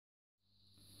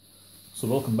So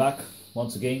welcome back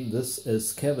once again. This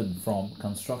is Kevin from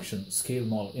Construction Scale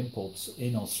Model Imports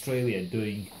in Australia,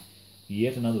 doing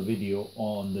yet another video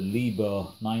on the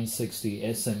LIEBHERR 960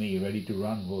 SME ready to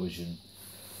run version.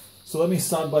 So let me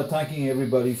start by thanking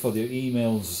everybody for their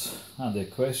emails and their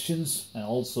questions, and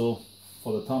also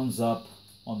for the thumbs up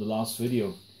on the last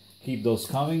video. Keep those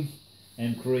coming,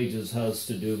 encourages us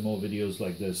to do more videos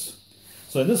like this.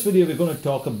 So in this video we're going to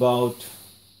talk about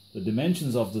the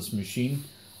dimensions of this machine,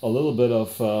 a little bit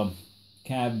of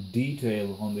cab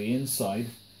detail on the inside,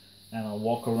 and I'll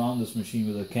walk around this machine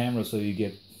with a camera so you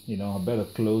get a better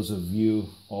closer view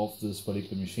of this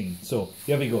particular machine. So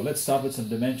here we go. Let's start with some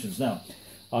dimensions. Now,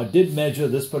 I did measure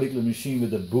this particular machine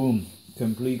with the boom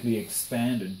completely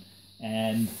expanded,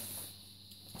 and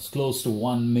it's close to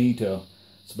 1 meter.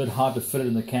 It's a bit hard to fit it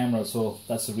in the camera, so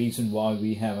that's the reason why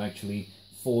we have actually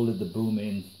folded the boom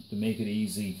in to make it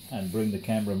easy and bring the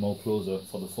camera more closer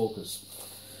for the focus.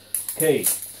 Okay,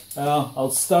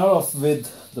 I'll start off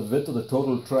with the width of the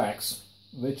total tracks,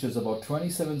 which is about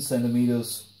 27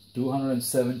 centimeters,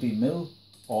 270 mil,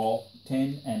 or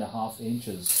 10.5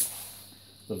 inches.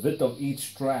 The width of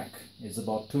each track is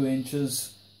about 2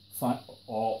 inches,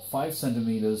 or 5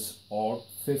 centimeters, or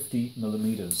 50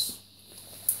 millimeters.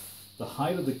 The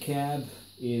height of the cab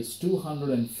is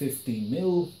 250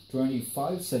 mil,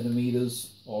 25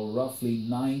 centimeters, or roughly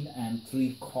 9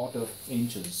 3/4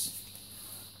 inches.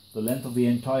 The length of the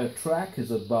entire track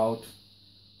is about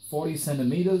 40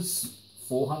 centimeters,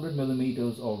 400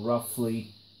 millimeters, or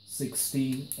roughly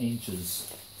 16 inches.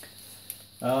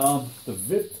 The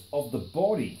width of the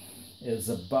body is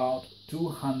about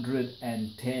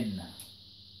 210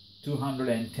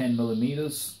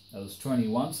 millimeters, that's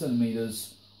 21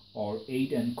 centimeters, or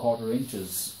 8 1/4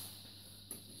 inches.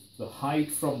 The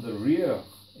height from the rear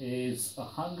is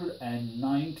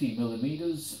 190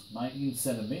 millimeters, 19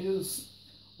 centimeters,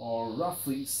 or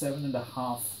roughly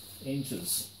 7.5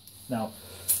 inches. Now,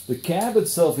 the cab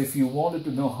itself, if you wanted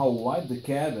to know how wide the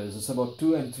cab is, it's about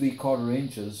 2 3/4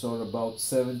 inches, or about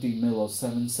 70 mil, or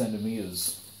 7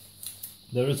 centimeters.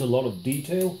 There is a lot of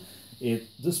detail.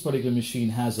 This particular machine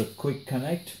has a quick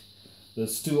connect.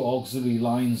 There's 2 auxiliary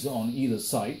lines on either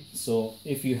side. So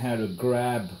if you had a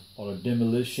grab or a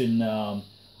demolition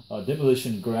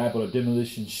grab or a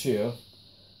demolition shear,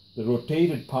 the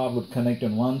rotated part would connect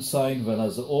on one side,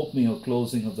 whereas the opening or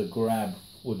closing of the grab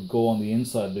would go on the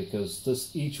inside, because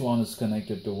each one is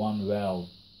connected to one valve,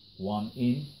 one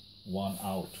in, one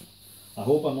out. I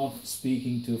hope I'm not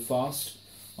speaking too fast.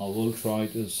 I will try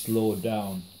to slow it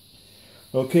down.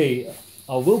 Okay,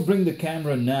 I will bring the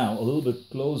camera now a little bit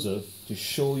closer to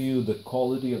show you the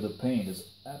quality of the paint. It's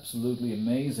absolutely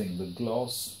amazing. The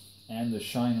gloss and the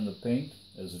shine on the paint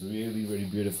is really, really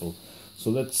beautiful. So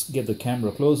let's get the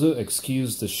camera closer.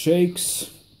 Excuse the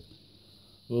shakes.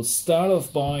 We'll start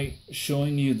off by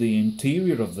showing you the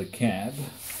interior of the cab.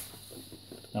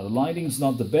 Now, the lighting's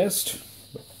not the best,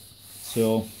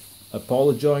 so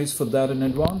apologize for that in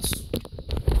advance.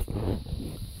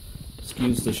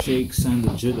 Excuse the shakes and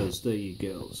the jitters. There you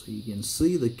go. So you can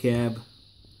see the cab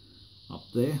up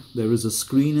there. There is a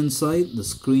screen inside. The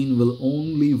screen will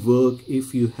only work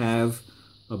if you have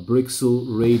a Brixel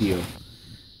radio.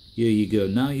 Here you go.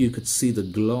 Now you could see the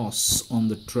gloss on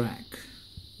the track.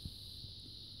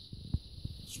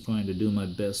 Just trying to do my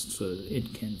best so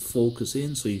it can focus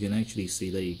in, so you can actually see.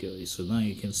 There you go. So now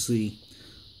you can see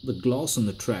the gloss on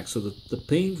the track. So the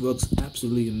paint works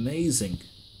absolutely amazing.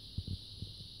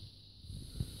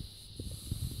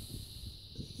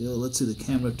 Let's see, the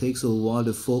camera takes a little while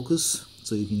to focus,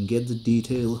 so you can get the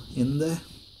detail in there.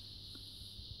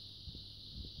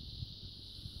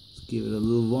 Let's give it a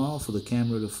little while for the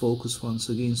camera to focus once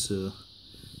again, so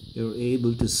you're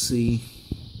able to see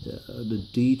the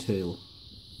detail.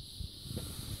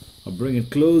 I'll bring it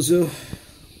closer.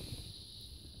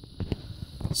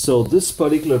 So this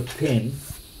particular pin,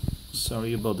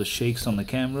 sorry about the shakes on the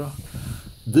camera,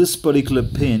 this particular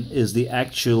pin is the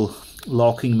actual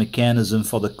locking mechanism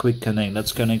for the quick connect.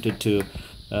 That's connected to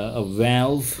a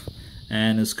valve,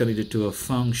 and is connected to a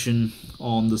function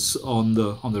on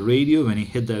the radio. When you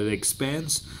hit that, it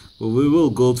expands. But we will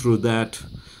go through that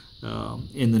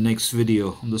in the next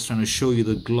video. I'm just trying to show you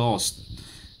the gloss.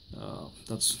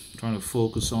 That's trying to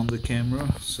focus on the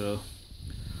camera, so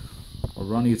I'll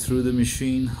run you through the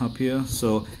machine up here.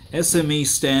 So SME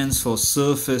stands for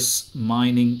Surface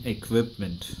Mining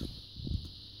Equipment.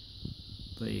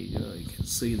 There you go, you can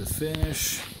see the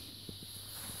finish.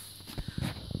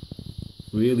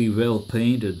 Really well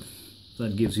painted.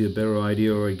 That gives you a better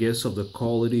idea, or I guess, of the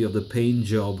quality of the paint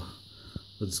job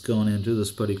that's gone into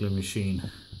this particular machine.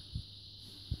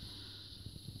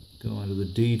 Go into the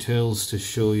details to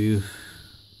show you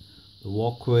the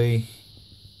walkway,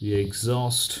 the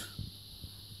exhaust.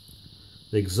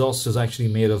 The exhaust is actually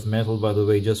made of metal, by the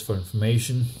way, just for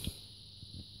information.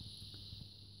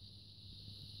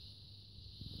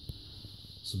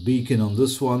 So beacon on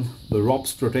this one. The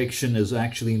ROPS protection is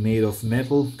actually made of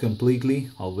metal completely.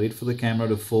 I'll wait for the camera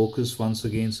to focus once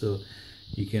again so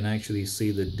you can actually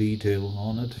see the detail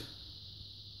on it.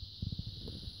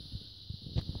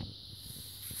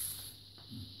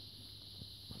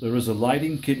 There is a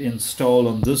lighting kit installed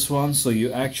on this one, so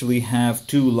you actually have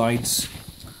two lights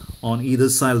on either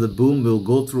side of the boom. We'll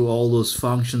go through all those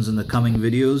functions in the coming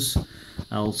videos.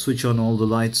 I'll switch on all the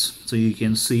lights so you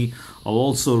can see. I'll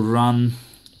also run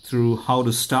through how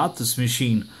to start this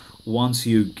machine once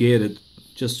you get it,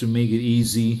 just to make it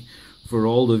easy for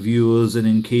all the viewers, and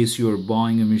in case you are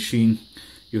buying a machine,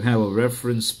 you have a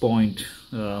reference point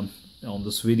on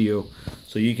this video,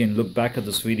 so you can look back at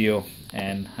this video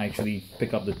and actually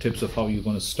pick up the tips of how you're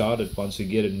going to start it once you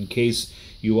get it, in case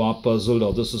you are puzzled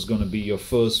or this is going to be your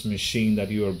first machine that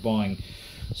you are buying,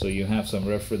 so you have some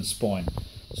reference point.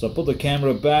 So put the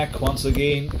camera back once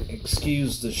again,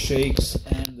 excuse the shakes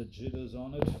and the jitters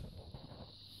on it.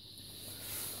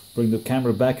 Bring the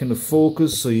camera back into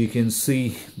focus so you can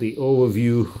see the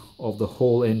overview of the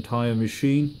whole entire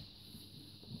machine.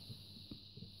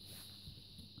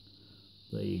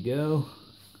 There you go.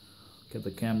 Get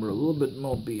the camera a little bit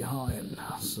more behind.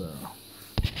 So,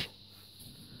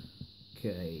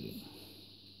 okay.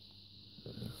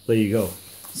 There you go.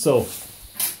 So,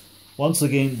 once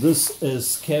again, this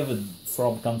is Kevin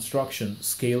from Construction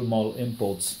Scale Model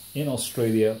Imports in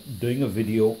Australia, doing a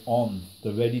video on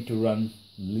the ready-to-run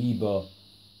LIEBHERR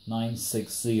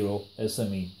 960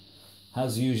 SME.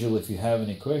 As usual, if you have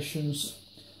any questions,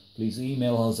 please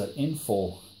email us at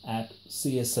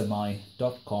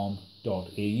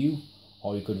info@csmi.com.au,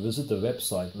 or you could visit the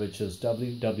website, which is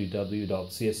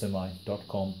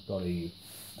www.csmi.com.au.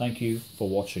 Thank you for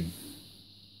watching.